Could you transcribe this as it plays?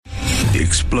The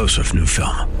explosive new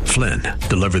film, Flynn,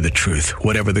 deliver the truth,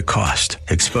 whatever the cost,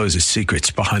 exposes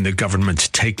secrets behind the government's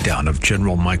takedown of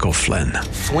General Michael Flynn.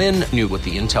 Flynn knew what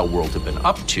the intel world had been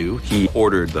up to. He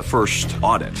ordered the first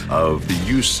audit of the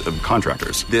use of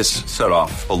contractors. This set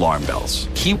off alarm bells.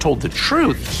 He told the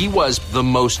truth. He was the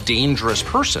most dangerous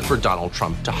person for Donald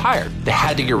Trump to hire. They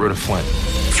had to get rid of Flynn.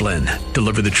 Flynn,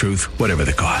 deliver the truth, whatever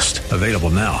the cost. Available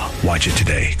now. Watch it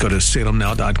today. Go to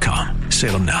salemnow.com.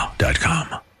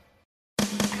 salemnow.com.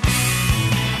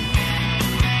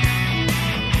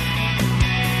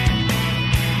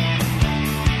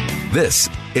 This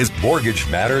is Mortgage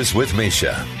Matters with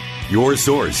Mesha, your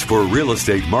source for real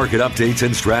estate market updates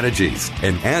and strategies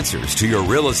and answers to your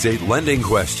real estate lending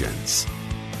questions.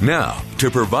 Now,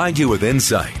 to provide you with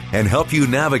insight and help you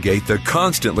navigate the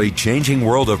constantly changing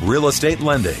world of real estate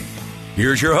lending,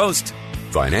 here's your host,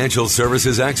 financial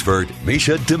services expert,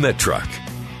 Mesha Dimitruk.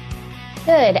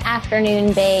 Good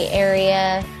afternoon, Bay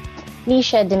Area.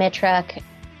 Mesha Dimitruk,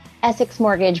 Essex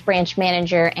Mortgage Branch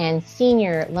Manager and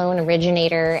Senior Loan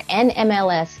Originator,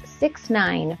 NMLS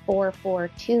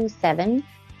 694427,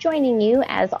 joining you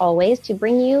as always to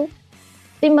bring you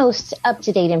the most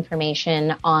up-to-date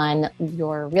information on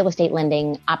your real estate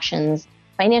lending options,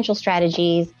 financial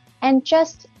strategies, and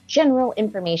just general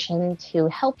information to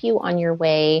help you on your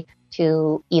way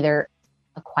to either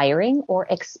acquiring or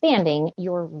expanding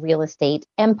your real estate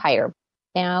empire.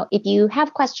 Now, if you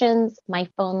have questions, my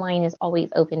phone line is always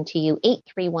open to you,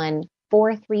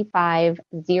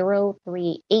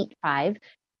 831-435-0385.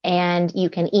 And you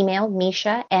can email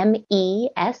Mesha,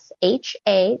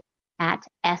 MESHA, at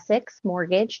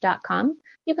EssexMortgage.com.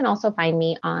 You can also find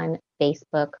me on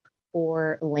Facebook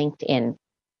or LinkedIn.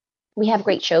 We have a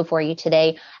great show for you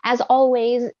today. As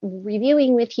always,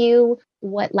 reviewing with you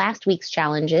what last week's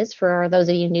challenge is. For those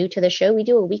of you new to the show, we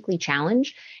do a weekly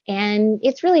challenge, and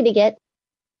it's really to get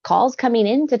calls coming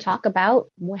in to talk about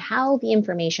how the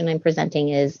information I'm presenting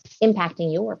is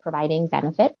impacting you or providing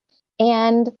benefit.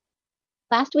 And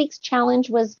last week's challenge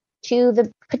was to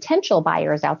the potential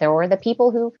buyers out there or the people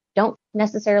who don't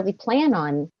necessarily plan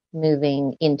on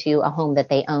moving into a home that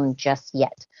they own just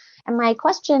yet. And my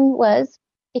question was,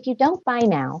 if you don't buy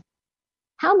now,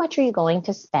 how much are you going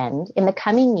to spend in the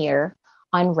coming year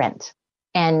on rent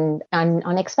and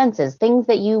on expenses, things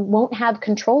that you won't have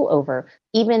control over,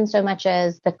 even so much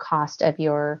as the cost of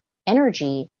your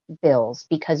energy bills,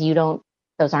 because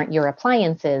those aren't your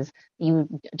appliances. You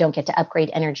don't get to upgrade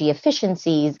energy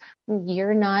efficiencies.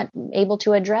 You're not able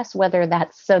to address whether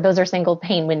those are single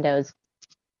pane windows.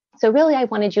 So really, I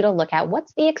wanted you to look at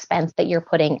what's the expense that you're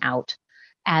putting out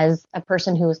as a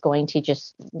person who is going to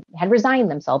had resigned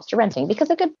themselves to renting, because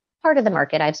a good part of the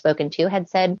market I've spoken to had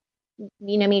said,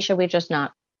 Mesha,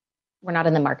 we're not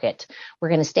in the market. We're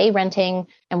going to stay renting,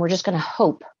 and we're just going to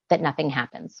hope that nothing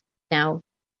happens. Now,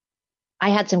 I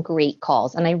had some great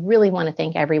calls, and I really want to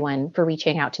thank everyone for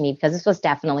reaching out to me, because this was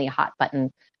definitely a hot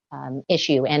button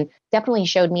issue, and definitely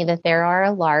showed me that there are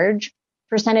a large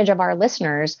percentage of our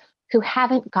listeners who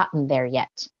haven't gotten there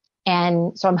yet.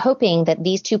 And so I'm hoping that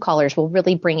these two callers will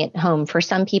really bring it home for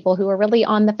some people who are really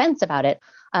on the fence about it.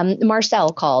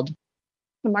 Marcel called.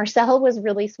 Marcel was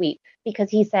really sweet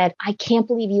because he said, I can't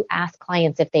believe you ask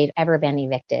clients if they've ever been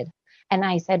evicted. And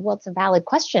I said, well, it's a valid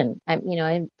question.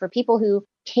 For people who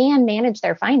can manage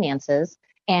their finances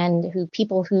and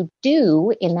people who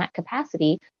do in that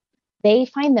capacity, they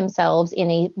find themselves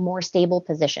in a more stable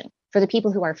position. For the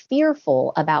people who are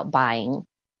fearful about buying,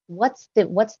 what's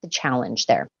the challenge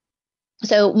there?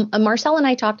 So Marcel and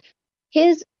I talked.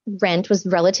 His rent was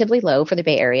relatively low for the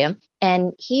Bay Area,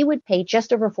 and he would pay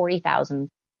just over $40,000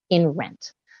 in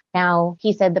rent. Now,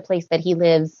 he said the place that he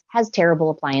lives has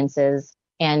terrible appliances,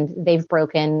 and they've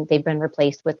been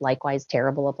replaced with likewise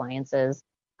terrible appliances,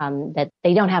 that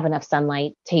they don't have enough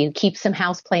sunlight to keep some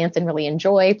house plants and really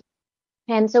enjoy.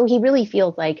 And so he really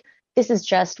feels like this is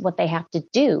just what they have to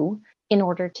do in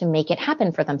order to make it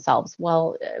happen for themselves.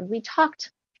 Well, we talked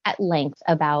at length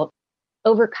about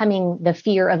overcoming the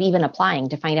fear of even applying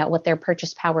to find out what their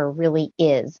purchase power really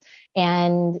is.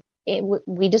 And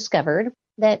we discovered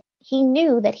that he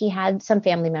knew that he had some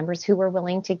family members who were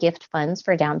willing to gift funds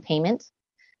for down payment,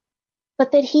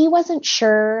 but that he wasn't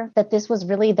sure that this was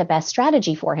really the best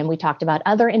strategy for him. We talked about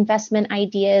other investment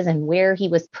ideas and where he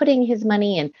was putting his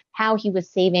money and how he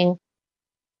was saving.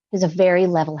 He's a very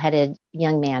level-headed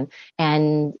young man,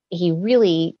 and he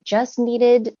really just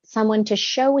needed someone to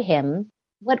show him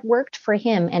what worked for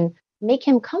him and make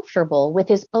him comfortable with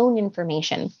his own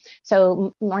information.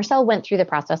 So Marcel went through the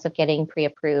process of getting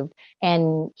pre-approved,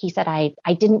 and he said, I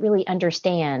didn't really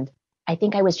understand. I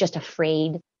think I was just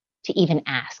afraid to even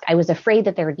ask. I was afraid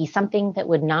that there would be something that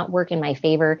would not work in my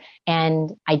favor,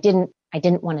 and I didn't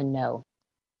want to know.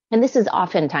 And this is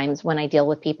oftentimes when I deal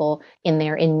with people in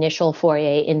their initial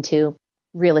foray into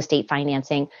real estate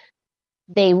financing.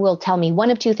 They will tell me one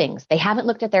of two things. They haven't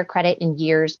looked at their credit in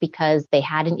years because they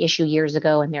had an issue years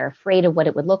ago and they're afraid of what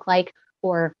it would look like,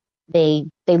 or they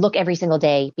look every single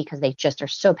day because they just are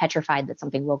so petrified that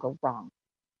something will go wrong.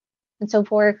 And so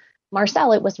for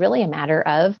Marcel, it was really a matter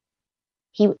of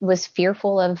he was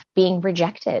fearful of being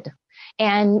rejected.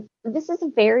 And this is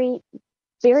a very,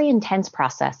 very intense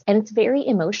process, and it's very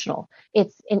emotional.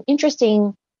 It's an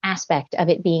interesting aspect of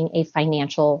it being a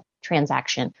financial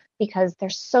transaction because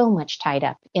there's so much tied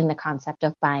up in the concept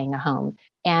of buying a home,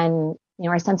 and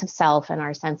our sense of self and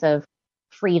our sense of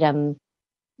freedom,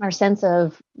 our sense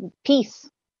of peace.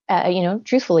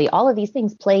 Truthfully, all of these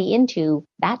things play into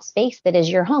that space that is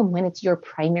your home when it's your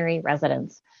primary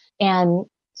residence. And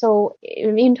so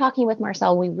in talking with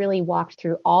Marcel, we really walked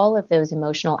through all of those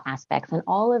emotional aspects and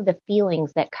all of the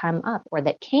feelings that come up or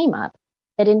that came up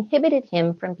that inhibited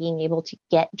him from being able to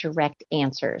get direct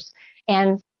answers.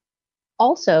 And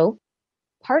also,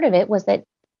 part of it was that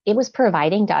it was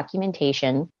providing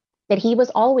documentation that he was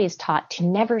always taught to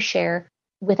never share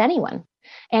with anyone.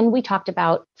 And we talked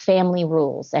about family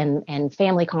rules and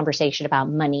family conversation about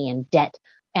money and debt.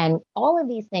 And all of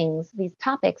these things, these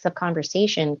topics of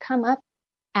conversation come up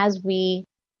as we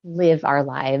live our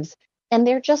lives. And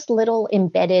they're just little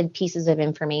embedded pieces of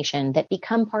information that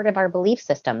become part of our belief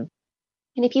system.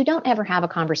 And if you don't ever have a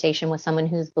conversation with someone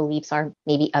whose beliefs are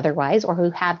maybe otherwise or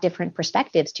who have different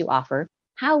perspectives to offer,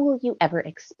 how will you ever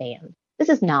expand? This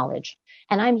is knowledge.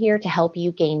 And I'm here to help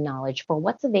you gain knowledge for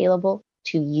what's available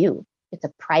to you. It's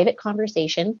a private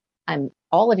conversation.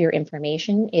 All of your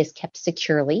information is kept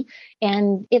securely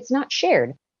and it's not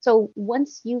shared. So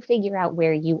once you figure out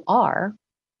where you are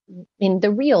in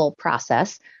the real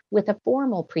process with a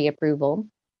formal pre-approval,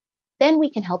 then we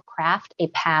can help craft a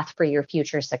path for your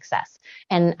future success.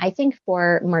 And I think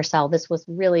for Marcel, this was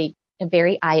really a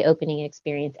very eye-opening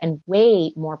experience and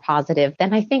way more positive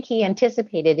than I think he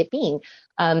anticipated it being.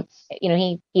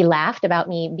 He laughed about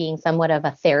me being somewhat of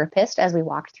a therapist as we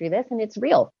walked through this, and it's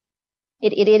real.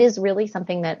 It is really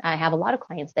something that I have a lot of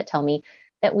clients that tell me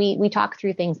that we talk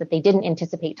through things that they didn't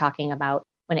anticipate talking about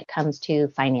when it comes to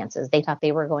finances. They thought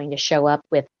they were going to show up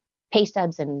with pay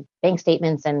stubs and bank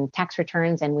statements and tax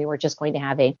returns, and we were just going to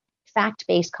have a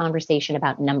fact-based conversation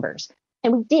about numbers.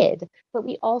 And we did, but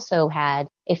we also had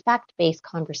a fact-based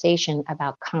conversation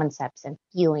about concepts and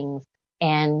feelings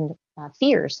and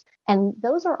fears. And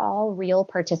those are all real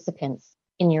participants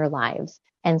in your lives.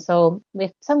 And so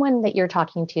if someone that you're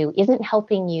talking to isn't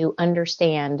helping you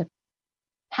understand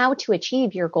how to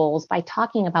achieve your goals by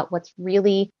talking about what's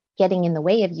really getting in the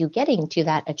way of you getting to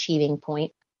that achieving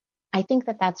point, I think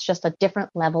that that's just a different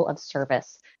level of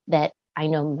service that I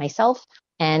know myself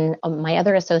and my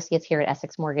other associates here at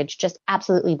Essex Mortgage just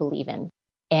absolutely believe in.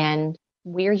 And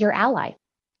we're your ally.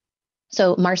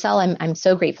 So Marcel, I'm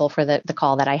so grateful for the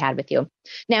call that I had with you.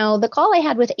 Now, the call I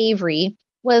had with Avery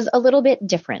was a little bit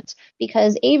different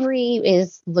because Avery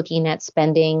is looking at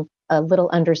spending a little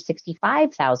under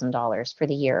 $65,000 for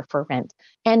the year for rent.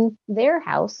 And their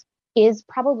house is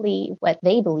probably what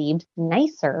they believed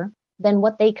nicer than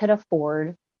what they could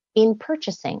afford in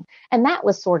purchasing. And that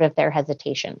was sort of their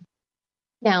hesitation.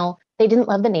 Now, they didn't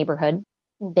love the neighborhood.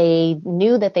 They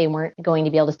knew that they weren't going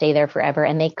to be able to stay there forever.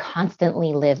 And they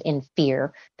constantly live in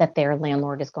fear that their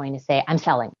landlord is going to say, I'm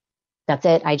selling. That's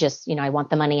it. I want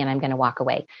the money and I'm going to walk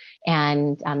away.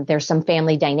 And there's some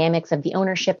family dynamics of the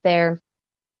ownership there.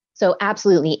 So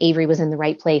absolutely, Avery was in the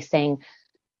right place saying,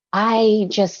 I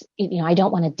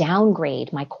don't want to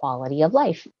downgrade my quality of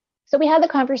life. So we had the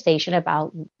conversation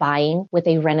about buying with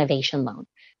a renovation loan,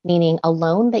 meaning a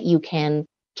loan that you can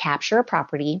capture a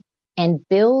property and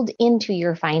build into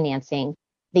your financing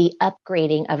the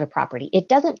upgrading of a property. It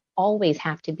doesn't always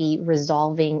have to be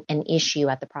resolving an issue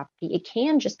at the property. It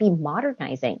can just be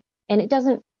modernizing, and it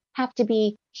doesn't have to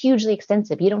be hugely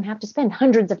extensive. You don't have to spend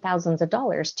hundreds of thousands of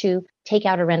dollars to take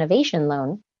out a renovation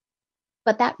loan,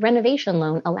 but that renovation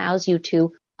loan allows you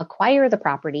to acquire the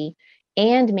property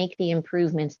and make the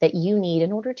improvements that you need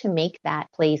in order to make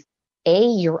that place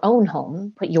your own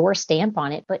home, put your stamp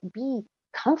on it, but be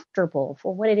comfortable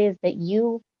for what it is that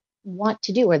you want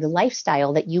to do or the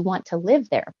lifestyle that you want to live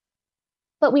there.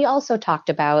 But we also talked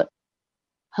about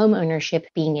home ownership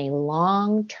being a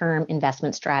long-term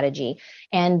investment strategy,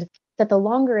 and that the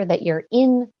longer that you're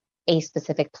in a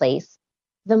specific place,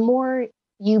 the more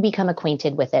you become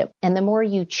acquainted with it, and the more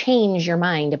you change your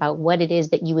mind about what it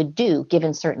is that you would do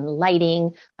given certain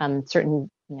lighting, certain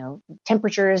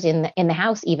temperatures in the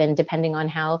house, even depending on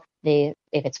if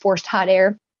it's forced hot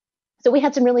air. So we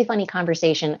had some really funny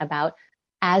conversation about,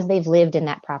 as they've lived in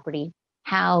that property,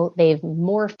 how they've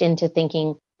morphed into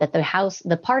thinking that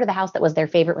the part of the house that was their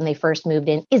favorite when they first moved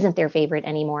in isn't their favorite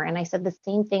anymore. And I said the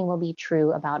same thing will be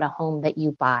true about a home that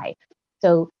you buy.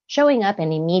 So showing up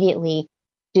and immediately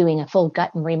doing a full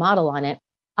gut and remodel on it.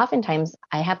 Oftentimes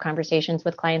I have conversations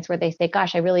with clients where they say,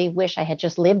 gosh, I really wish I had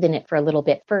just lived in it for a little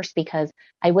bit first, because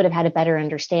I would have had a better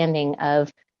understanding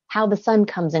of how the sun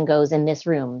comes and goes in this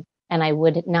room. And I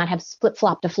would not have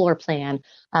flip-flopped a floor plan.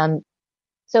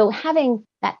 So having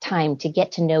that time to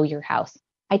get to know your house,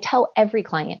 I tell every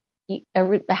client,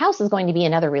 the house is going to be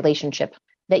another relationship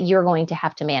that you're going to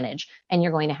have to manage, and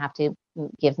you're going to have to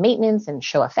give maintenance and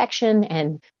show affection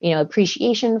and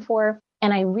appreciation for.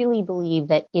 And I really believe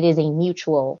that it is a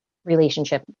mutual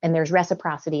relationship, and there's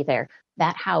reciprocity there.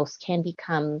 That house can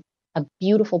become a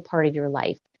beautiful part of your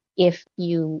life if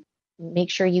you make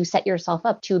sure you set yourself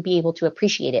up to be able to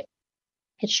appreciate it.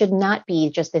 It should not be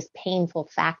just this painful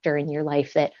factor in your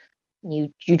life that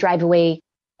you drive away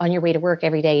on your way to work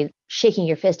every day, shaking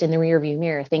your fist in the rearview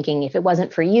mirror, thinking, if it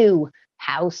wasn't for you,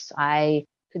 house, I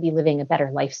could be living a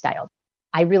better lifestyle.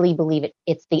 I really believe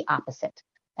it's the opposite.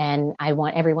 And I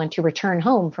want everyone to return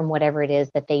home from whatever it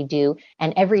is that they do.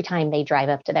 And every time they drive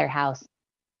up to their house,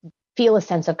 feel a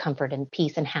sense of comfort and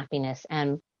peace and happiness.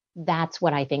 And that's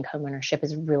what I think homeownership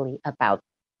is really about.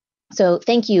 So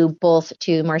thank you both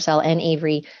to Marcel and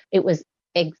Avery. It was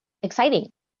exciting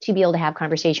to be able to have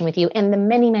conversation with you, and the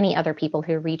many, many other people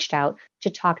who reached out to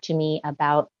talk to me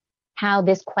about how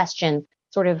this question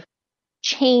sort of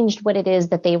changed what it is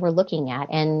that they were looking at.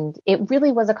 And it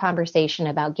really was a conversation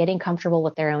about getting comfortable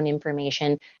with their own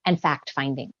information and fact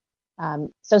finding.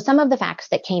 So some of the facts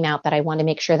that came out that I want to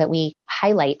make sure that we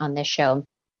highlight on this show: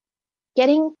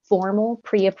 getting formal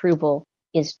pre-approval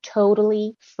is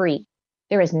totally free.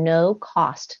 There is no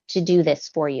cost to do this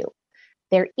for you.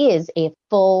 There is a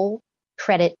full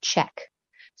credit check.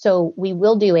 So we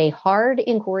will do a hard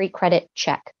inquiry credit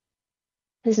check.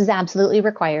 This is absolutely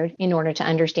required in order to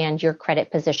understand your credit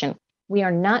position. We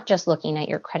are not just looking at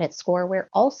your credit score, we're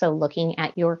also looking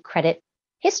at your credit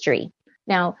history.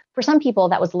 Now, for some people,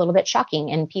 that was a little bit shocking,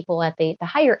 and people at the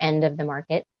higher end of the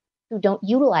market who don't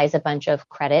utilize a bunch of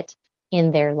credit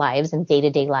in their lives and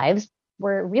day-to-day lives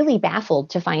were really baffled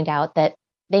to find out that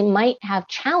they might have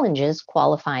challenges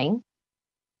qualifying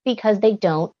because they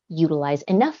don't utilize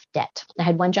enough debt. I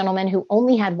had one gentleman who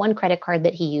only had one credit card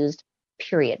that he used,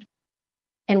 period,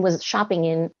 and was shopping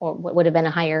in or what would have been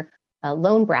a higher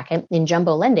loan bracket in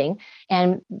jumbo lending.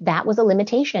 And that was a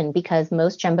limitation because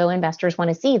most jumbo investors want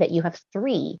to see that you have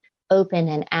 3 open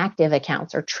and active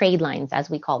accounts, or trade lines, as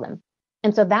we call them.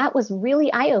 And so that was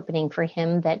really eye-opening for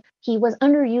him, that he was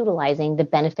underutilizing the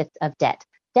benefits of debt.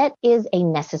 Debt is a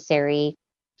necessary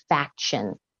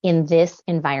faction in this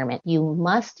environment. You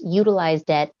must utilize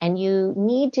debt, and you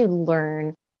need to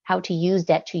learn how to use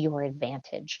debt to your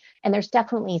advantage. And there's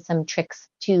definitely some tricks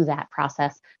to that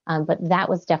process, but that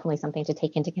was definitely something to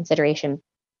take into consideration.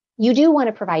 You do want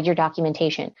to provide your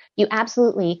documentation. You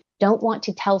absolutely don't want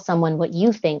to tell someone what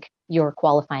you think your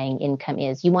qualifying income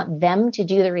is. You want them to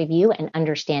do the review and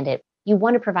understand it. You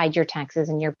want to provide your taxes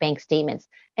and your bank statements,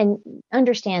 and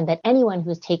understand that anyone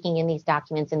who's taking in these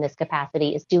documents in this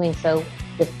capacity is doing so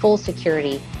with full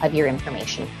security of your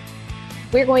information.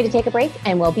 We're going to take a break,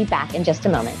 and we'll be back in just a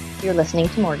moment. You're listening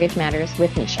to Mortgage Matters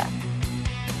with Mesha.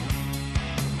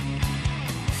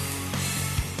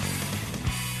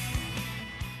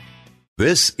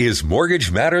 This is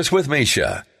Mortgage Matters with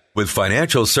Mesha, with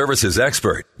financial services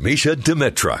expert Mesha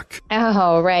Dimitruk.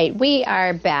 All right, we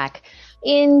are back.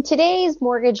 In today's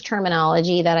mortgage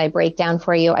terminology that I break down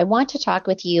for you, I want to talk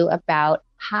with you about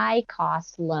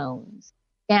high-cost loans.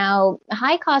 Now,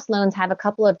 high-cost loans have a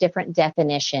couple of different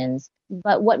definitions,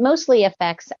 but what mostly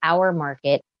affects our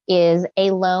market is a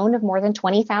loan of more than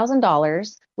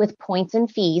 $20,000 with points and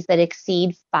fees that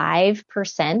exceed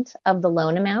 5% of the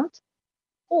loan amount,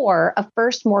 or a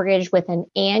first mortgage with an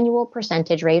annual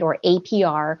percentage rate, or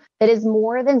APR, that is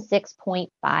more than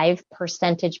 6.5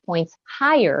 percentage points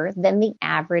higher than the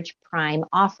average prime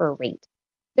offer rate.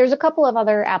 There's a couple of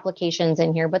other applications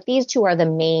in here, but these two are the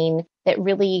main that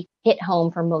really hit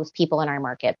home for most people in our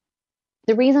market.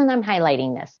 The reason I'm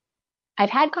highlighting this, I've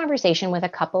had conversation with a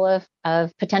couple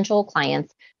of potential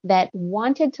clients that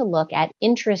wanted to look at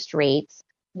interest rates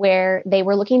where they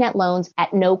were looking at loans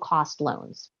at no-cost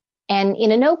loans. And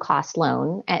in a no-cost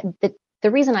loan,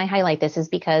 the reason I highlight this is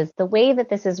because the way that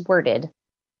this is worded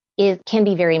can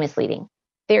be very misleading.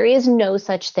 There is no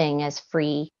such thing as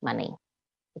free money.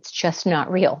 It's just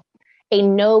not real. A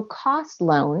no-cost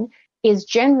loan is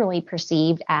generally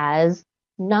perceived as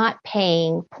not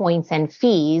paying points and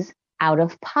fees out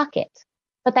of pocket.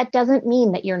 But that doesn't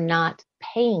mean that you're not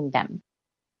paying them.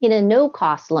 In a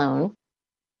no-cost loan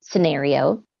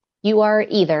scenario, you are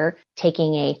either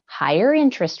taking a higher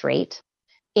interest rate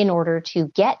in order to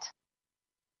get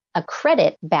a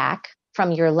credit back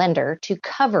from your lender to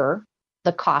cover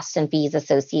the costs and fees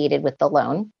associated with the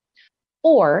loan,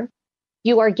 or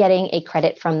you are getting a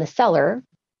credit from the seller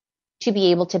to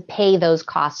be able to pay those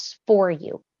costs for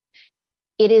you.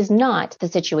 It is not the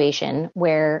situation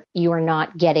where you are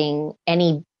not getting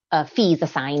any fees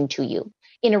assigned to you.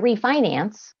 In a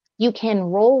refinance, you can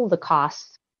roll the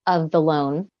costs of the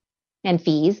loan and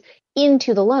fees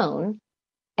into the loan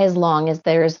as long as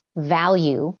there's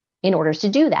value in order to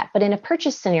do that. But in a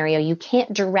purchase scenario, you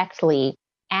can't directly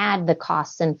add the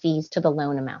costs and fees to the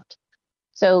loan amount.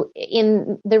 So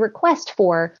in the request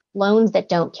for loans that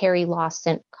don't carry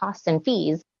costs and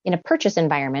fees in a purchase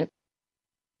environment,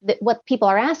 what people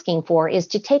are asking for is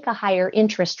to take a higher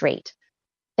interest rate.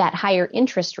 That higher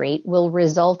interest rate will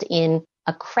result in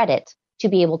a credit to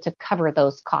be able to cover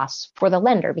those costs for the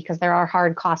lender, because there are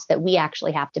hard costs that we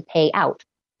actually have to pay out.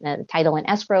 The title and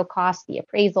escrow costs, the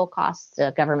appraisal costs,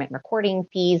 government recording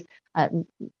fees,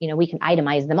 we can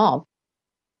itemize them all.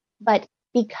 But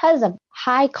because of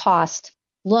high cost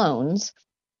loans,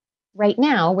 right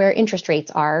now, where interest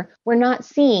rates are, we're not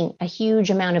seeing a huge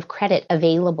amount of credit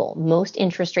available. Most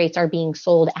interest rates are being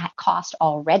sold at cost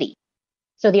already.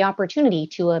 So the opportunity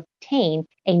to obtain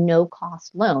a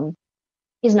no-cost loan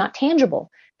is not tangible,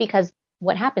 because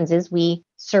what happens is we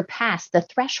surpass the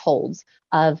thresholds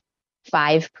of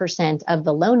 5% of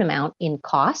the loan amount in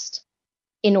cost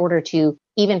in order to,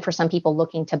 even for some people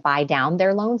looking to buy down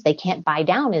their loans, they can't buy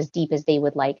down as deep as they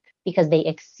would like because they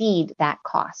exceed that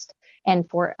cost. And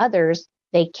for others,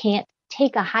 they can't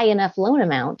take a high enough loan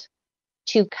amount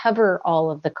to cover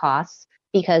all of the costs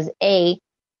because A,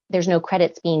 there's no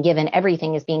credits being given.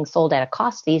 Everything is being sold at a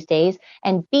cost these days.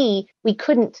 And B, we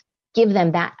couldn't give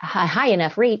them that high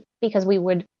enough rate because we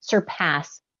would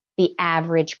surpass the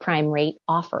average prime rate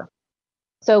offer.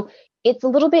 So it's a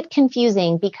little bit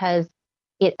confusing because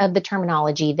of the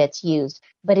terminology that's used,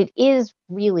 but it is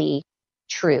really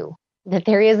true that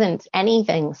there isn't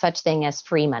anything such thing as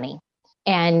free money.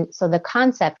 And so the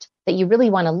concept that you really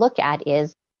want to look at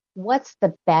is what's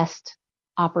the best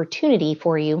opportunity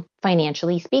for you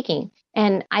financially speaking.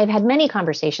 And I've had many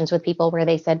conversations with people where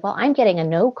they said, well, I'm getting a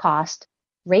no cost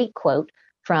rate quote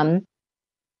from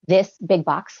this big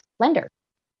box lender.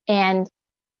 And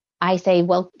I say,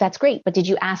 well, that's great, but did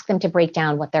you ask them to break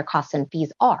down what their costs and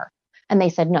fees are? And they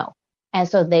said no. And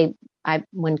so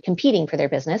when competing for their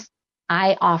business,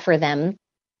 I offer them,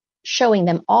 showing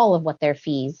them all of what their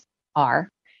fees are,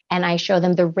 and I show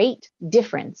them the rate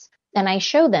difference, and I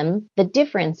show them the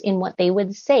difference in what they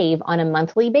would save on a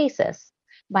monthly basis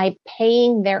by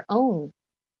paying their own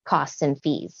costs and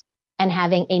fees and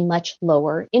having a much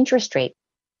lower interest rate.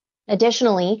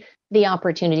 Additionally, the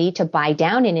opportunity to buy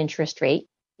down an interest rate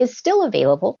is still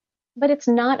available, but it's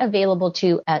not available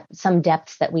to some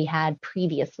depths that we had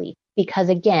previously because,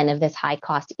 again, of this high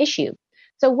cost issue.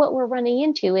 So what we're running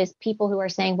into is people who are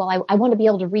saying, well, I want to be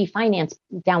able to refinance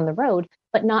down the road,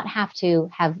 but not have to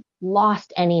have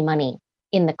lost any money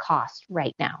in the cost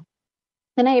right now.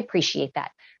 And I appreciate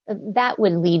that. That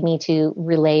would lead me to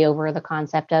relay over the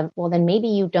concept of, well, then maybe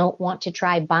you don't want to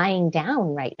try buying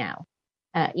down right now.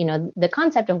 The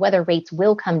concept of whether rates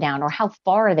will come down or how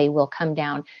far they will come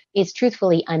down is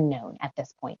truthfully unknown at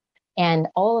this point. And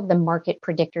all of the market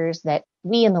predictors that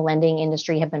we in the lending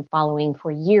industry have been following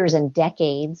for years and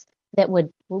decades that would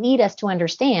lead us to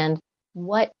understand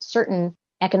what certain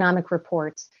economic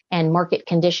reports and market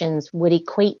conditions would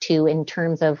equate to in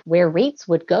terms of where rates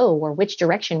would go or which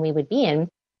direction we would be in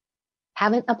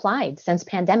haven't applied since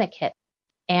pandemic hit.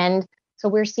 And so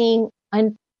we're seeing,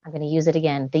 I'm going to use it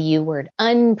again, the U word,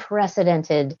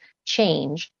 unprecedented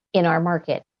change in our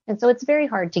market. And so it's very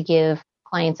hard to give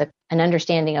clients an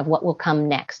understanding of what will come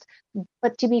next.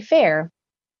 But to be fair,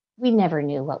 we never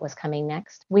knew what was coming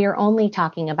next. We are only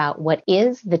talking about what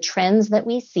is, the trends that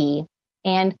we see,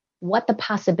 and what the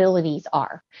possibilities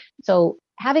are. So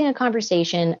having a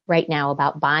conversation right now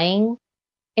about buying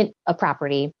a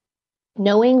property,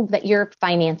 knowing that your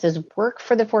finances work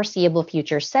for the foreseeable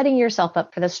future, setting yourself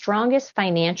up for the strongest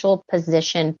financial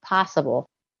position possible,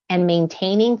 and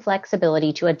maintaining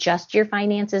flexibility to adjust your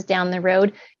finances down the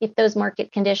road if those market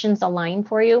conditions align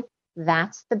for you,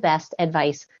 that's the best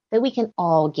advice that we can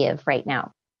all give right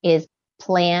now, is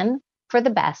plan for the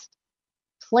best,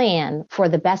 plan for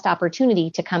the best opportunity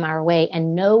to come our way,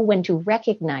 and know when to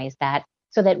recognize that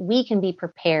so that we can be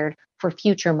prepared for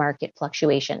future market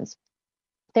fluctuations.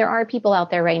 There are people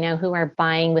out there right now who are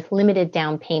buying with limited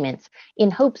down payments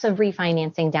in hopes of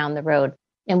refinancing down the road.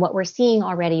 And what we're seeing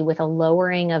already with a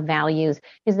lowering of values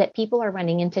is that people are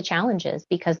running into challenges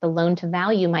because the loan to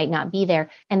value might not be there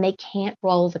and they can't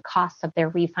roll the costs of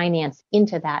their refinance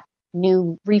into that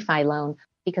new refi loan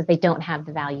because they don't have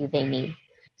the value they need.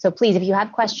 So please, if you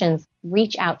have questions,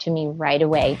 reach out to me right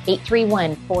away.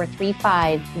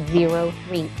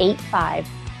 831-435-0385.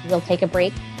 We'll take a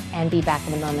break and be back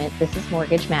in a moment. This is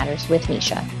Mortgage Matters with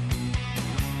Mesha.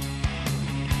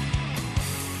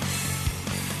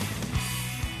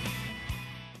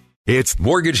 It's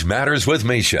Mortgage Matters with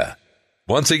Mesha.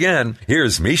 Once again,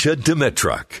 here's Mesha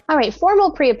Dimitruk. All right,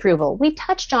 formal pre-approval. We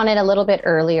touched on it a little bit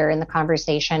earlier in the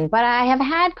conversation, but I have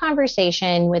had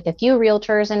conversation with a few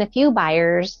realtors and a few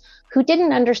buyers who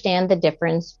didn't understand the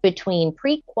difference between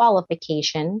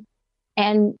pre-qualification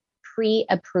and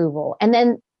pre-approval. And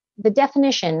then the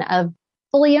definition of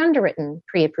fully underwritten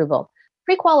pre-approval.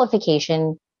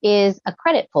 Pre-qualification is a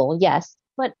credit pull, yes,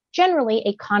 but generally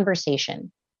a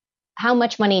conversation. How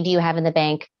much money do you have in the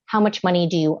bank? How much money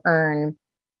do you earn?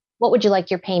 What would you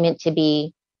like your payment to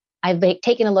be? I've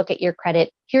taken a look at your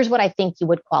credit. Here's what I think you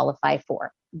would qualify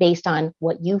for based on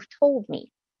what you've told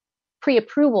me.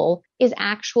 Pre-approval is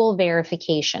actual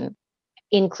verification,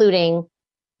 including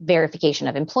verification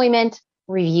of employment,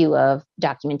 review of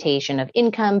documentation of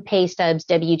income, pay stubs,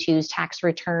 W-2s, tax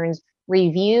returns,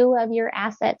 review of your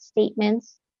asset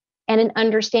statements, and an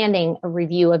understanding, a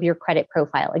review of your credit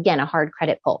profile. Again, a hard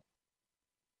credit pull.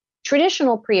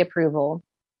 Traditional pre-approval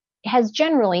has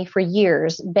generally for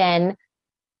years been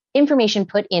information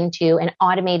put into an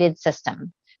automated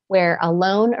system where a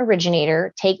loan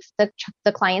originator takes the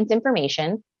client's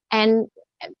information and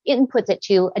inputs it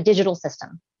to a digital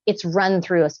system. It's run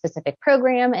through a specific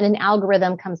program and an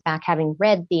algorithm comes back having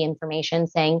read the information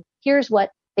saying, here's what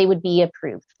they would be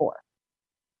approved for.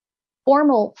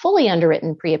 Formal, fully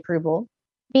underwritten pre-approval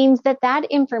means that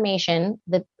information,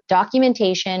 the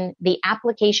documentation, the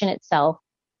application itself,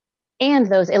 and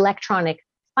those electronic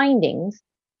findings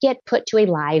get put to a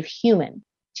live human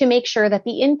to make sure that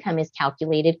the income is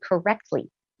calculated correctly.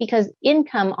 Because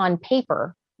income on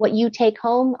paper, what you take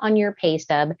home on your pay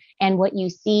stub and what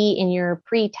you see in your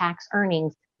pre-tax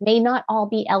earnings may not all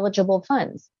be eligible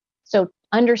funds. So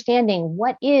understanding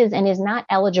what is and is not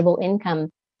eligible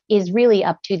income is really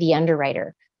up to the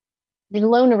underwriter. The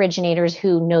loan originators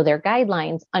who know their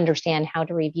guidelines understand how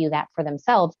to review that for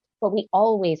themselves, but we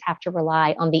always have to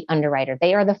rely on the underwriter.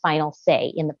 They are the final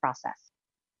say in the process.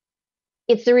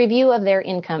 It's the review of their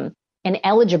income and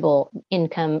eligible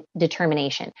income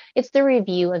determination. It's the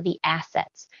review of the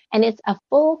assets, and it's a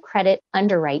full credit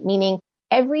underwrite, meaning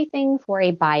everything for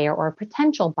a buyer or a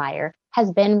potential buyer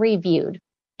has been reviewed,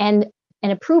 and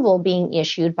an approval being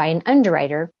issued by an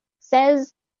underwriter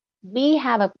says, we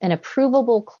have an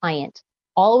approvable client.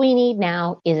 All we need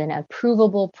now is an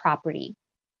approvable property.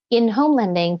 In home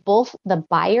lending, both the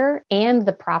buyer and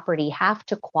the property have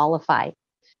to qualify.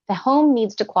 The home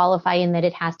needs to qualify in that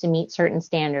it has to meet certain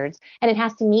standards and it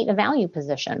has to meet a value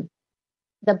position.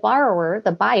 The borrower,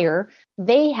 the buyer,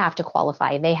 they have to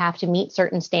qualify. They have to meet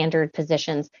certain standard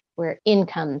positions where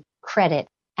income, credit,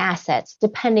 assets,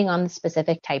 depending on the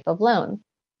specific type of loan.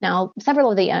 Now,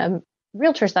 several of the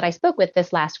realtors that I spoke with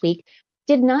this last week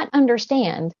did not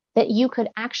understand that you could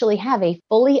actually have a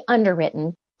fully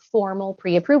underwritten formal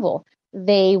pre-approval.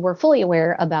 They were fully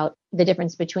aware about the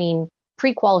difference between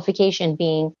pre-qualification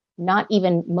being not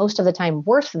even most of the time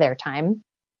worth their time,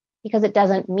 because it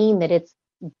doesn't mean that it's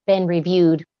been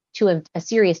reviewed to a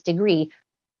serious degree,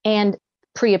 and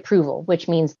pre-approval, which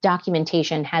means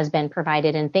documentation has been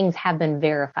provided and things have been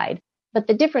verified. But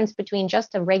the difference between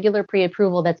just a regular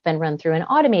pre-approval that's been run through an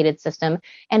automated system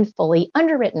and fully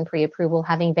underwritten pre-approval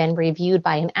having been reviewed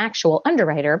by an actual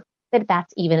underwriter,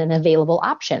 that's even an available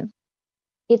option.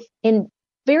 It's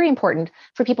very important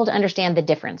for people to understand the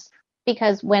difference,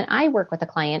 because when I work with a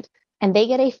client and they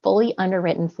get a fully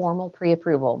underwritten formal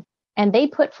pre-approval and they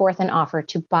put forth an offer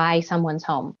to buy someone's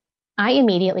home, I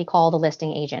immediately call the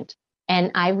listing agent.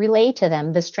 And I relay to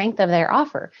them the strength of their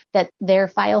offer, that their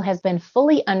file has been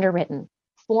fully underwritten,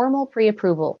 formal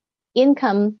pre-approval,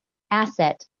 income,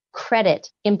 asset, credit,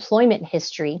 employment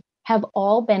history have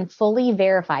all been fully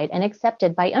verified and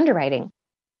accepted by underwriting.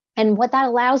 And what that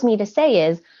allows me to say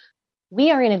is,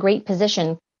 we are in a great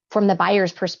position from the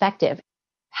buyer's perspective.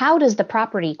 How does the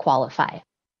property qualify?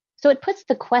 So it puts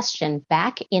the question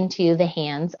back into the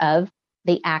hands of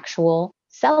the actual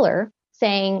seller,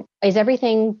 saying, is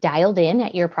everything dialed in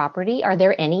at your property? Are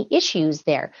there any issues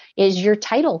there? Is your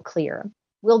title clear?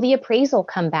 Will the appraisal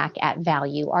come back at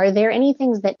value? Are there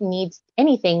anything that needs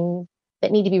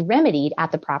that need to be remedied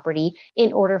at the property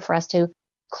in order for us to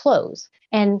close.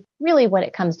 And really what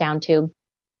it comes down to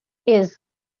is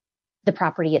the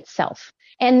property itself.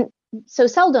 And so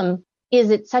seldom is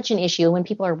it such an issue when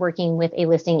people are working with a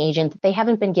listing agent that they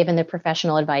haven't been given the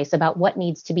professional advice about what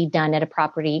needs to be done at a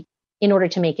property in order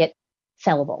to make it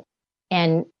sellable.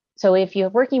 And so if you're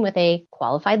working with a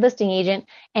qualified listing agent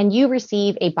and you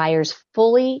receive a buyer's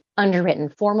fully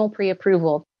underwritten formal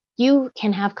pre-approval, you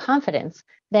can have confidence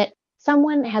that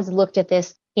someone has looked at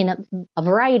this in a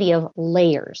variety of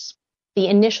layers. The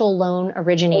initial loan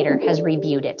originator has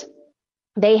reviewed it.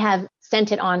 They have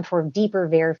sent it on for deeper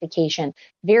verification.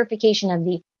 Verification of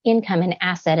the income and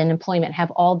asset and employment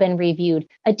have all been reviewed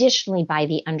additionally by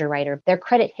the underwriter, their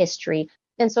credit history.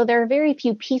 And so there are very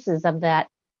few pieces of that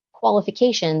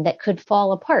qualification that could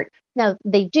fall apart. Now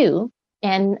they do,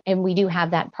 and we do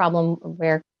have that problem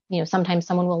where, sometimes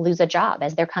someone will lose a job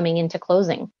as they're coming into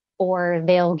closing, or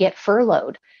they'll get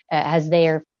furloughed as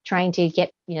they're trying to get,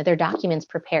 their documents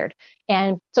prepared.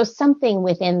 And so something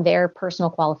within their personal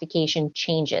qualification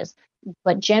changes.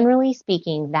 But generally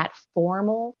speaking, that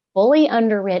formal, fully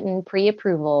underwritten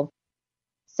pre-approval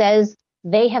says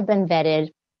they have been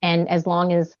vetted. And as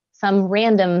long as some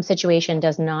random situation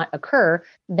does not occur,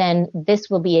 then this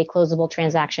will be a closable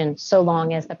transaction so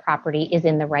long as the property is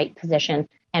in the right position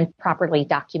and properly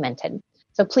documented.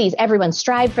 So please, everyone,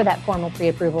 strive for that formal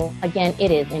pre-approval. Again, it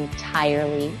is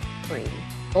entirely free.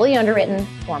 Fully underwritten,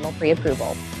 formal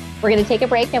pre-approval. We're going to take a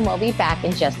break and we'll be back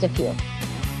in just a few.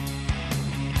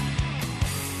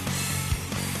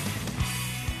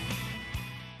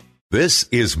 This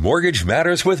is Mortgage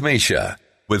Matters with Mesha,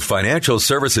 with financial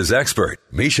services expert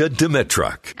Mesha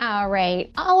Dimitruk. All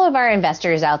right, all of our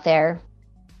investors out there,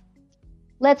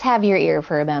 let's have your ear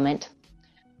for a moment.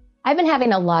 I've been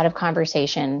having a lot of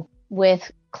conversation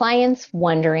with clients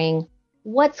wondering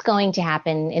what's going to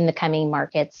happen in the coming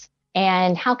markets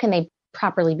and how can they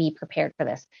properly be prepared for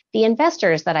this. The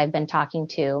investors that I've been talking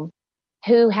to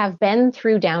who have been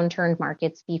through downturned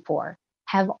markets before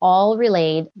have all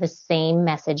relayed the same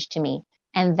message to me,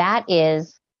 and that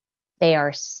is they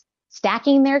are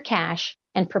stacking their cash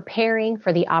and preparing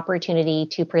for the opportunity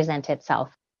to present itself.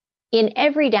 In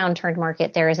every downturned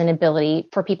market, there is an ability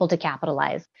for people to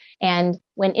capitalize. And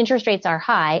when interest rates are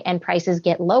high and prices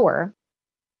get lower,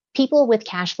 people with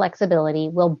cash flexibility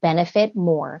will benefit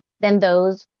more than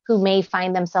those who may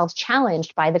find themselves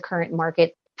challenged by the current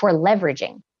market for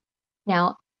leveraging.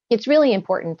 Now, it's really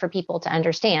important for people to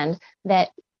understand that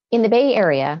in the Bay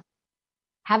Area,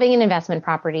 having an investment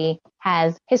property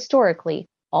has historically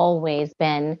always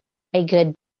been a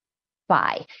good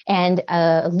buy and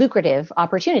a lucrative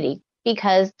opportunity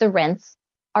because the rents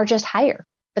are just higher.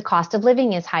 The cost of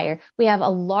living is higher. We have a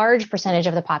large percentage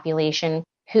of the population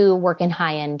who work in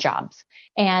high-end jobs.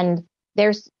 And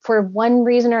there's, for one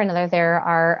reason or another, there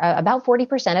are about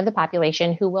 40% of the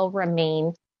population who will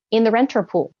remain in the renter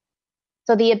pool.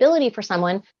 So the ability for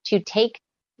someone to take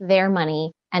their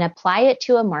money and apply it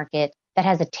to a market that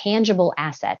has a tangible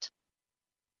asset,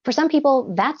 for some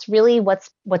people, that's really what's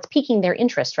piquing their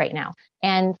interest right now.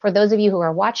 And for those of you who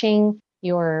are watching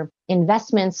your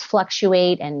investments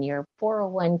fluctuate and your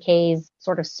 401ks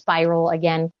sort of spiral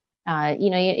again,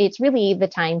 it's really the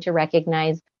time to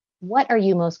recognize what are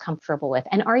you most comfortable with,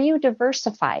 and are you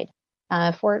diversified?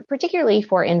 Particularly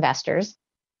for investors,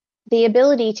 the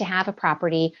ability to have a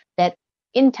property that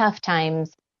in tough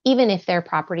times, even if their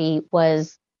property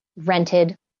was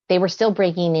rented, they were still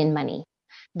bringing in money,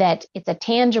 that it's a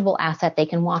tangible asset. They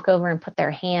can walk over and put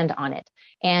their hand on it.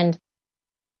 And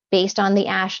based on the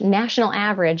national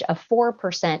average of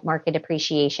 4% market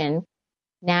appreciation,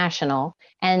 national,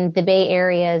 and the Bay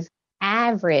Area's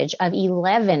average of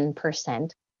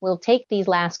 11%, we'll take these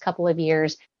last couple of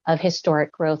years of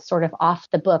historic growth sort of off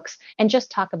the books and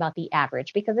just talk about the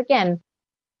average. Because again,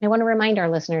 I want to remind our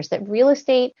listeners that real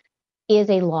estate is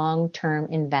a long-term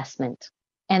investment,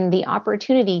 and the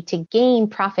opportunity to gain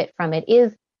profit from it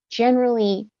is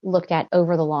generally looked at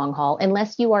over the long haul,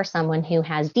 unless you are someone who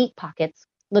has deep pockets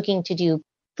looking to do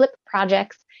flip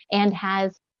projects and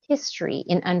has history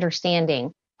in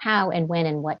understanding how and when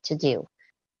and what to do.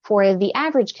 For the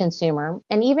average consumer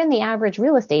and even the average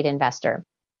real estate investor,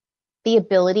 the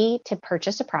ability to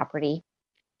purchase a property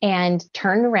and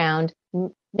turn around,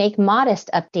 make modest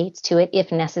updates to it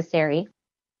if necessary.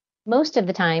 Most of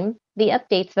the time, the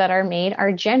updates that are made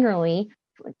are generally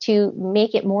to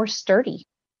make it more sturdy,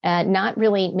 not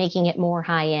really making it more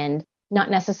high end, not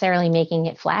necessarily making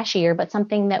it flashier, but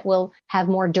something that will have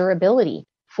more durability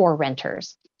for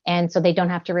renters. And so they don't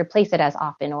have to replace it as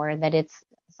often, or that it's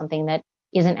something that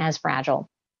isn't as fragile.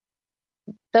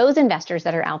 those investors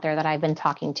that are out there that I've been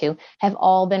talking to have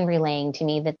all been relaying to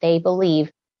me that they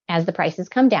believe as the prices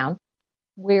come down,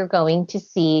 we're going to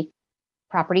see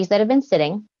properties that have been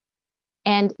sitting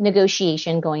and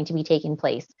negotiation going to be taking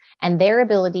place. And their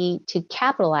ability to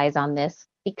capitalize on this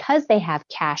because they have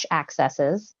cash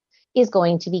accesses is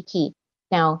going to be key.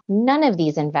 Now, none of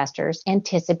these investors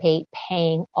anticipate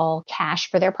paying all cash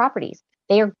for their properties.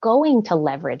 They are going to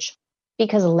leverage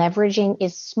because leveraging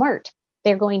is smart.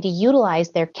 They're going to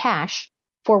utilize their cash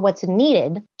for what's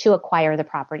needed to acquire the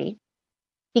property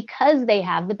because they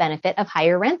have the benefit of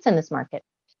higher rents in this market.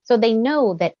 So they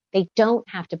know that they don't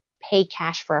have to pay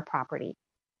cash for a property,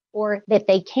 or that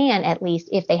they can, at least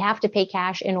if they have to pay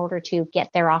cash in order to get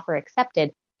their offer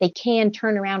accepted, they can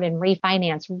turn around and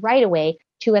refinance right away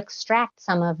to extract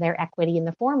some of their equity in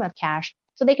the form of cash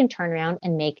so they can turn around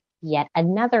and make yet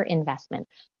another investment.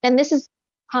 And this is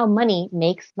how money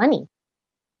makes money.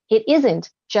 It isn't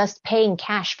just paying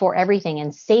cash for everything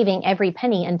and saving every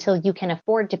penny until you can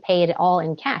afford to pay it all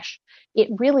in cash. It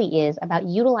really is about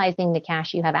utilizing the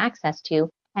cash you have access to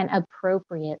and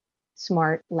appropriate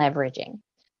smart leveraging.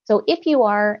 So if you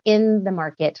are in the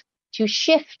market to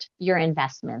shift your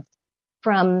investments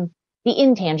from the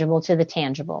intangible to the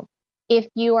tangible, if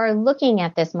you are looking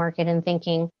at this market and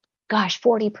thinking, gosh,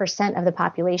 40% of the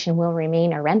population will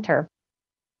remain a renter,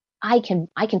 I can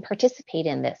participate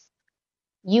in this.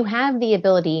 You have the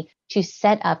ability to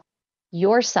set up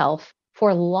yourself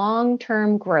for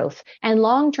long-term growth and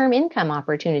long-term income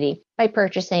opportunity by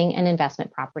purchasing an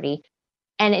investment property.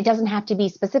 And it doesn't have to be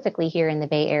specifically here in the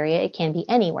Bay Area. It can be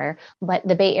anywhere, but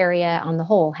the Bay Area on the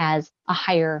whole has a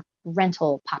higher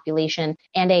rental population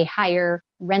and a higher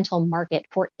rental market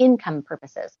for income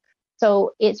purposes.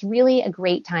 So it's really a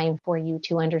great time for you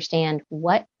to understand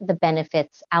what the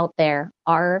benefits out there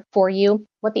are for you,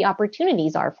 what the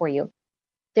opportunities are for you.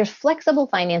 There's flexible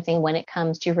financing when it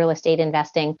comes to real estate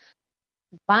investing.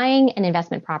 Buying an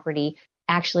investment property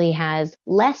actually has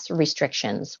less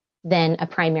restrictions than a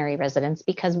primary residence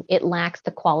because it lacks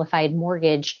the qualified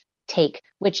mortgage take,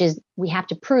 which is we have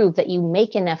to prove that you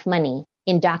make enough money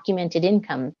in documented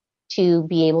income to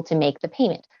be able to make the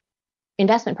payment.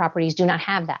 Investment properties do not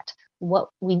have that. What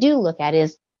we do look at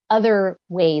is other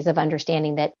ways of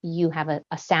understanding that you have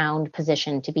a sound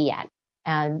position to be at.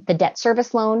 The debt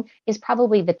service loan is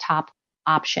probably the top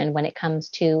option when it comes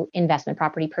to investment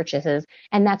property purchases.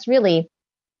 And that's really,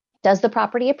 does the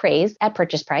property appraise at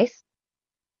purchase price?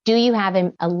 Do you have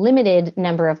a limited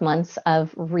number of months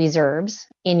of reserves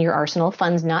in your arsenal,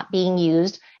 funds not being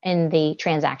used in the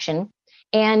transaction?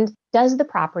 And does the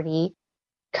property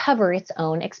cover its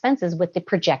own expenses with the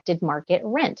projected market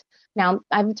rent? Now,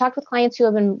 I've talked with clients who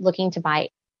have been looking to buy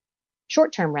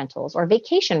short-term rentals or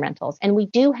vacation rentals, and we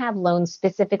do have loans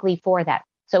specifically for that.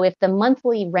 So if the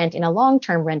monthly rent in a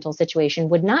long-term rental situation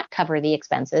would not cover the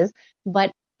expenses,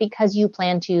 but because you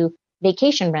plan to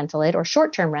vacation rental it or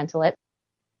short-term rental it,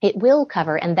 it will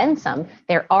cover and then some.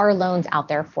 There are loans out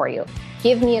there for you.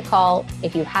 Give me a call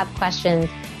if you have questions.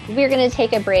 We're going to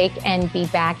take a break and be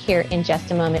back here in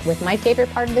just a moment with my favorite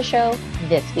part of the show,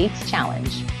 this week's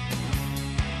challenge.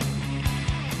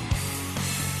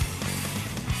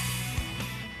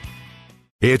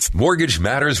 It's Mortgage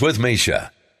Matters with Mesha.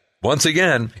 Once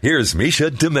again, here's Mesha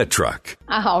Dimitruk.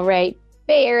 All right.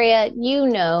 Bay Area, you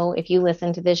know, if you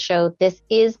listen to this show, this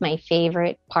is my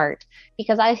favorite part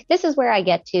because this is where I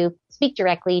get to speak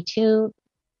directly to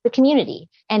the community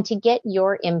and to get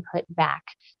your input back.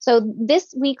 So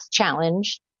this week's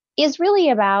challenge is really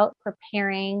about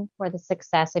preparing for the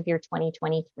success of your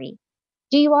 2023.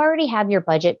 Do you already have your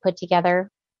budget put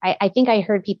together? I think I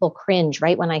heard people cringe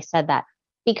right when I said that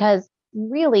because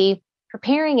really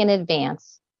preparing in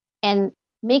advance and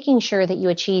making sure that you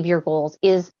achieve your goals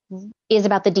is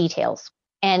about the details.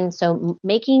 And so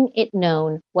making it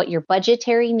known what your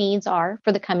budgetary needs are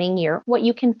for the coming year, what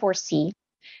you can foresee,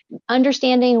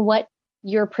 understanding what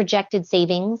your projected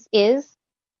savings is,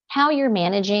 how you're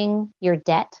managing your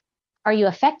debt. Are you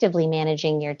effectively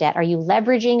managing your debt? Are you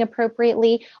leveraging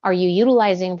appropriately? Are you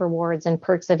utilizing rewards and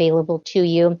perks available to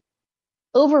you?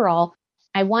 Overall,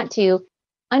 I want to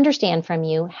understand from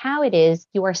you how it is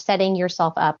you are setting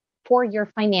yourself up for your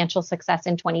financial success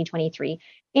in 2023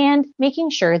 and making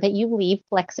sure that you leave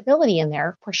flexibility in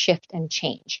there for shift and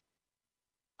change.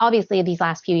 Obviously, these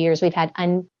last few years, we've had,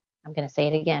 I'm going to say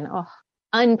it again,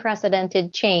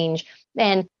 unprecedented change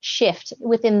and shift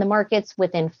within the markets,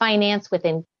 within finance,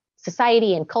 within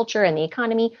society and culture and the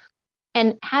economy.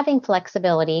 And having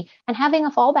flexibility and having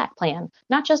a fallback plan,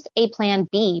 not just a plan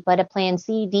B, but a plan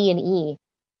C, D, and E,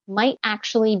 might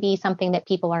actually be something that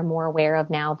people are more aware of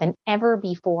now than ever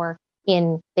before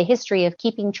in the history of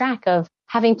keeping track of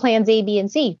having plans A, B, and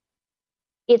C.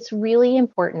 It's really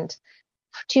important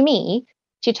to me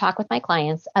to talk with my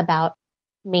clients about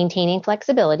maintaining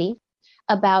flexibility,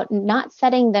 about not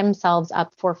setting themselves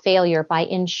up for failure by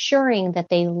ensuring that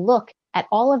they look at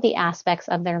all of the aspects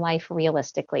of their life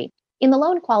realistically. In the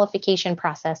loan qualification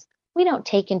process, we don't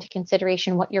take into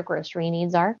consideration what your grocery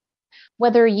needs are,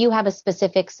 whether you have a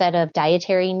specific set of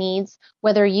dietary needs,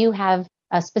 whether you have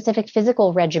a specific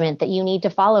physical regimen that you need to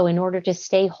follow in order to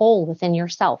stay whole within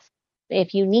yourself.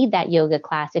 If you need that yoga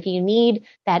class, if you need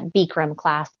that Bikram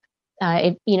class,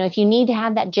 if you need to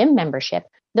have that gym membership,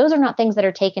 those are not things that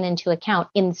are taken into account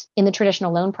in the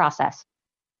traditional loan process.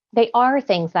 They are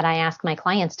things that I ask my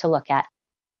clients to look at.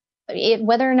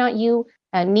 Whether or not you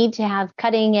need to have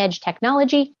cutting edge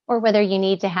technology or whether you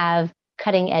need to have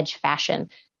cutting edge fashion.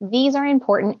 These are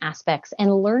important aspects,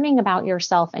 and learning about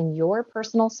yourself and your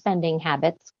personal spending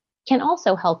habits can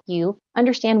also help you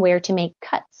understand where to make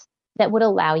cuts that would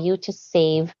allow you to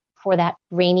save for that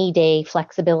rainy day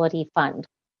flexibility fund.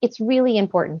 It's really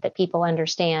important that people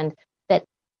understand that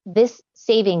this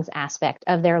savings aspect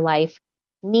of their life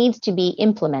needs to be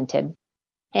implemented.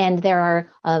 And there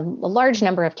are a large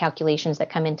number of calculations that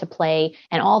come into play,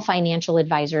 and all financial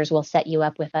advisors will set you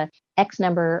up with a X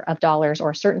number of dollars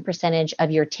or a certain percentage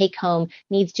of your take home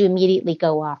needs to immediately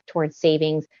go off towards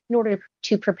savings in order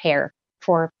to prepare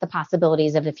for the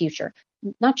possibilities of the future.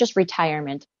 Not just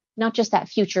retirement, not just that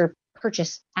future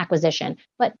purchase acquisition,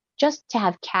 but just to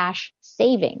have cash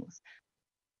savings.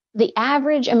 The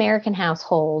average American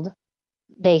household,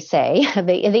 they say,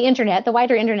 the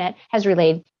wider internet has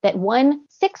relayed that one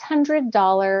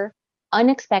 $600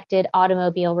 unexpected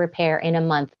automobile repair in a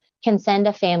month can send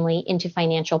a family into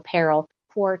financial peril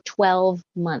for 12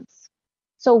 months.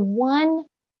 So one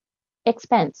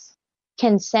expense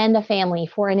can send a family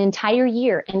for an entire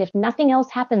year. And if nothing else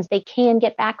happens, they can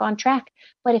get back on track.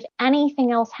 But if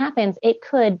anything else happens, it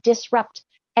could disrupt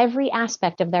every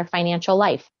aspect of their financial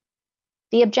life.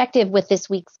 The objective with this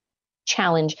week's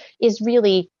challenge is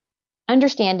really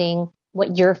understanding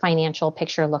what your financial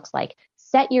picture looks like.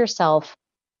 Set yourself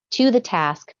to the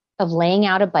task of laying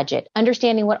out a budget,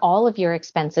 understanding what all of your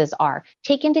expenses are.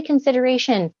 Take into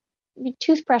consideration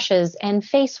toothbrushes and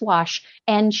face wash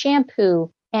and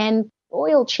shampoo and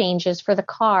oil changes for the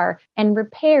car and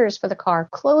repairs for the car,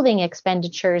 clothing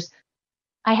expenditures.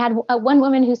 I had one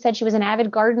woman who said she was an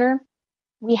avid gardener.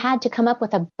 We had to come up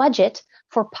with a budget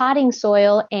for potting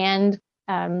soil and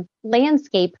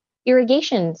landscape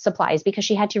irrigation supplies because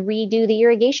she had to redo the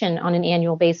irrigation on an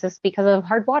annual basis because of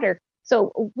hard water.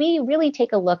 So we really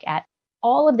take a look at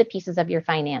all of the pieces of your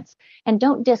finance and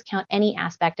don't discount any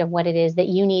aspect of what it is that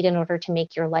you need in order to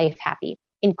make your life happy.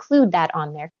 Include that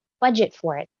on there, budget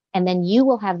for it, and then you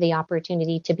will have the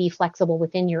opportunity to be flexible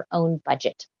within your own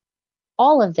budget.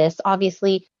 All of this,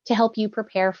 obviously, to help you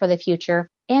prepare for the future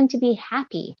and to be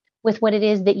happy with what it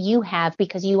is that you have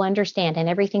because you understand and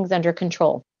everything's under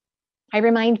control. I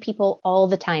remind people all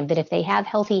the time that if they have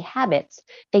healthy habits,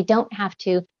 they don't have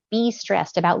to be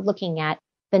stressed about looking at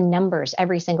the numbers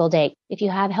every single day. If you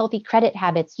have healthy credit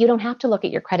habits, you don't have to look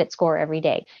at your credit score every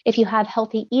day. If you have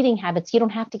healthy eating habits, you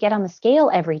don't have to get on the scale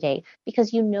every day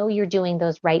because you know you're doing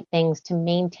those right things to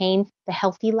maintain the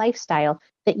healthy lifestyle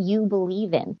that you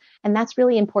believe in. And that's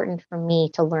really important for me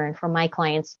to learn from my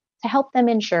clients to help them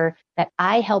ensure that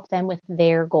I help them with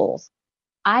their goals.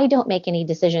 I don't make any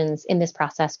decisions in this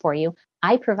process for you.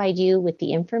 I provide you with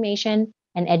the information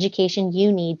and education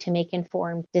you need to make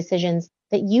informed decisions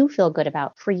that you feel good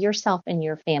about for yourself and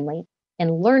your family.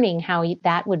 And learning how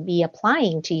that would be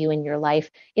applying to you in your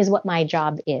life is what my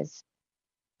job is.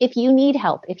 If you need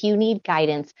help, if you need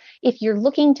guidance, if you're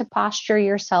looking to posture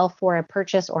yourself for a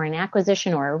purchase or an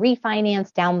acquisition or a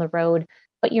refinance down the road,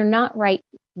 but you're not right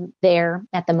there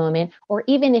at the moment, or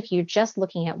even if you're just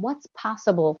looking at what's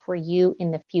possible for you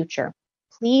in the future,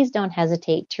 please don't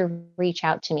hesitate to reach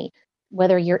out to me.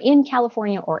 Whether you're in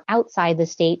California or outside the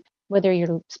state, whether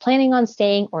you're planning on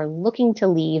staying or looking to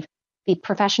leave, the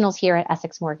professionals here at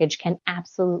Essex Mortgage can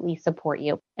absolutely support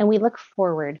you. And we look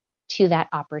forward to that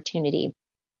opportunity.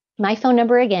 My phone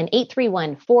number again,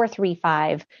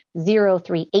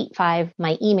 831-435-0385.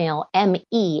 My email,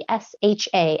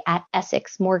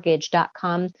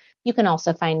 mesha@essexmortgage.com. You can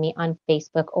also find me on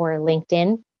Facebook or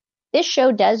LinkedIn. This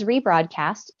show does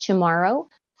rebroadcast tomorrow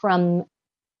from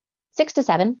 6 to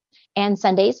 7 and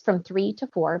Sundays from 3 to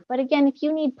 4. But again, if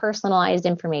you need personalized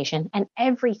information, and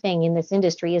everything in this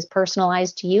industry is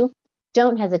personalized to you,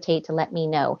 don't hesitate to let me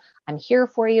know. I'm here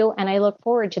for you, and I look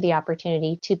forward to the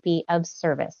opportunity to be of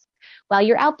service. While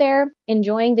you're out there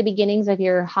enjoying the beginnings of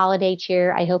your holiday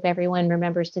cheer, I hope everyone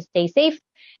remembers to stay safe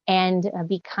and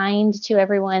be kind to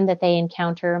everyone that they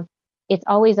encounter It's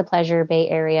always a pleasure, Bay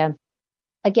Area.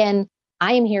 Again,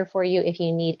 I am here for you if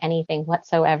you need anything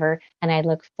whatsoever, and I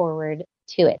look forward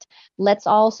to it. Let's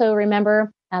also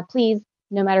remember, please,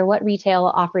 no matter what retail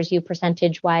offers you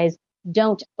percentage-wise,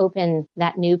 don't open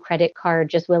that new credit card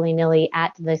just willy-nilly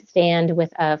at the stand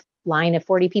with a line of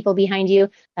 40 people behind you.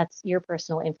 That's your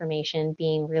personal information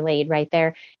being relayed right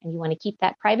there. And you want to keep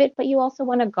that private, but you also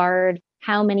want to guard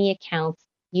how many accounts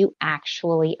you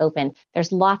actually open.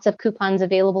 There's lots of coupons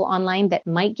available online that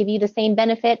might give you the same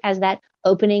benefit as that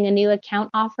opening a new account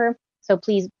offer. So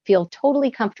please feel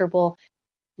totally comfortable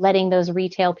letting those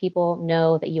retail people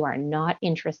know that you are not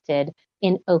interested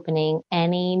in opening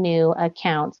any new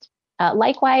accounts.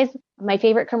 Likewise, my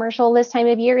favorite commercial this time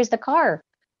of year is the car.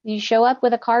 You show up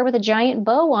with a car with a giant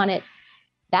bow on it.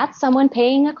 That's someone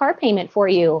paying a car payment for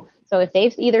you. So if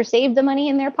they've either saved the money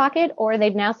in their pocket or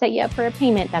they've now set you up for a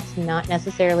payment, that's not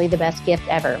necessarily the best gift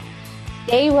ever.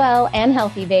 Stay well and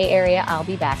healthy, Bay Area. I'll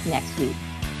be back next week.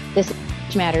 This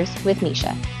is Matters with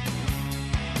Mesha.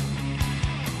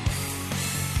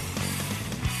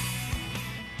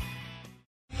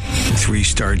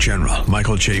 Three-star General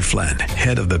Michael J. Flynn,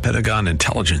 head of the Pentagon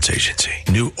Intelligence Agency,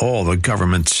 knew all the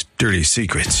government's dirty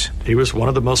secrets. He was one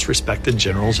of the most respected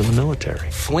generals in the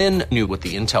military. Flynn knew what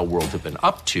the intel world had been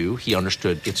up to. He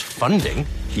understood its funding.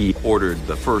 He ordered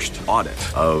the first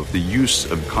audit of the use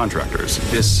of contractors.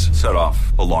 This set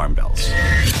off alarm bells.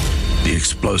 The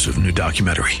explosive new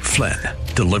documentary, Flynn,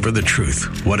 Deliver the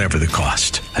Truth, Whatever the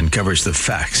Cost, uncovers the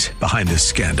facts behind this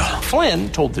scandal.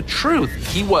 Flynn told the truth.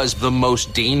 He was the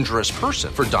most dangerous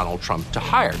person for Donald Trump to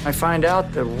hire. I find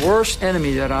out the worst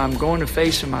enemy that I'm going to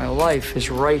face in my life is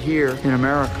right here in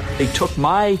America. They took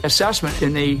my assessment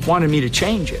and they wanted me to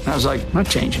change it. And I was like, I'm not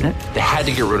changing it. They had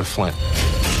to get rid of Flynn.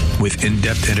 With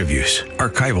in-depth interviews,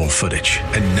 archival footage,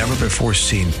 and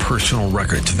never-before-seen personal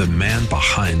records of the man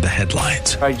behind the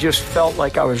headlines. I just felt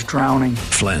like I was drowning.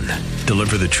 Flynn,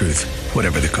 Deliver the Truth,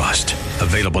 Whatever the Cost.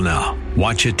 Available now.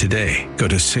 Watch it today. Go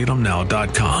to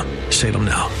salemnow.com.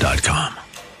 salemnow.com.